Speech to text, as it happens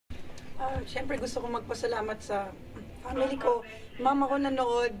Siyempre gusto kong magpasalamat sa family ko. Mama ko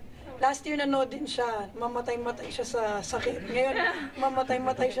nanood. Last year nanood din siya. Mamatay-matay siya sa sakit. Ngayon,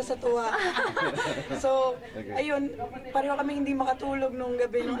 mamatay-matay siya sa tuwa. So, ayun, pareho kami hindi makatulog nung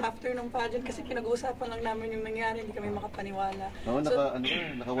gabi, nung after nung pageant kasi pinag-uusapan lang namin yung nangyari, hindi kami makapaniwala. Oo, naka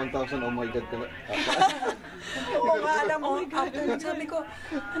 1,000, oh my God ka na. Oo nga, alam mo, after nun sabi ko,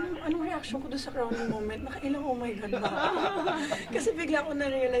 anong reaction ko doon sa crowning moment? Nakailang oh my God ba? Kasi bigla ko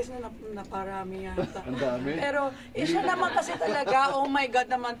na-realize na naparami yata. Ang dami. Pero, siya naman kasi talaga, oh my God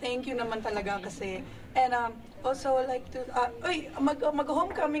naman, thank you naman talaga kasi. And also like to,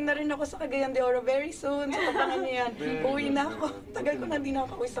 mag-homecoming na rin ako sa Cagayan de Oro very soon. So, tapangan niyo yan. Uwi na ako. Tagal ko na hindi na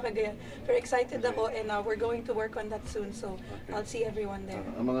ako uwi sa Cagayan. Pero excited ako and we're going to work on that soon. So, I'll see everyone there.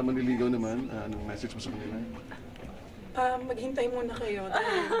 Ang mga manliligaw naman, anong message mo sa kanila? Maghintay muna kayo.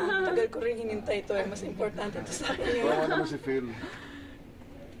 Tagal ko rin hinintay ito. Mas importante ito sa akin. Bawa naman si Phil.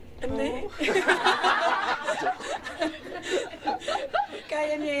 Hindi.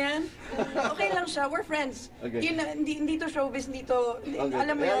 Kaya niya yan? Okay lang siya. We're friends. Okay. Yun, hindi to showbiz, hindi to... Okay.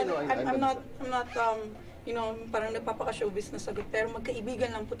 Alam mo Yeah, yan, I'm not, you know, parang nagpapaka-showbiz na sagot. Pero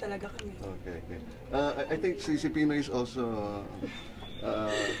magkaibigan lang po talaga kami. Okay. I think si PNoy is also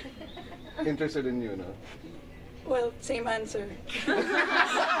interested in you, no? Well, same answer.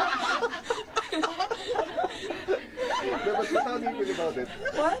 But how do you feel about it?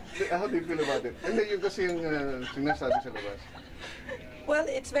 What? How do you feel about it? Hindi, yun kasi yung sinasabi sa labas. Well,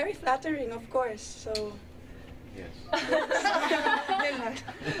 it's very flattering, of course. So, Yes.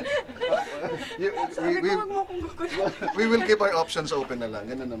 sabi ko, wag mo akong gugulo. We will keep our options open na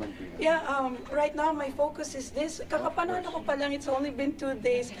lang. Ganun naman po. Yeah, right now my focus is this. Kakapanalo ko pa lang, it's only been 2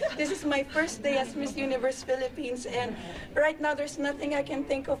 days. This is my first day as Miss Universe Philippines and right now there's nothing I can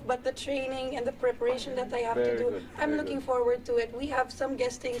think of but the training and the preparation that I have to do. I'm looking forward to it. We have some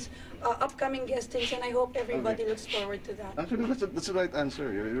guestings, upcoming guestings, and I hope everybody looks forward to that. Actually, that's the right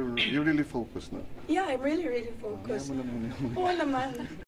answer. You're really focused, no? Yeah, I'm really focused. Oo naman.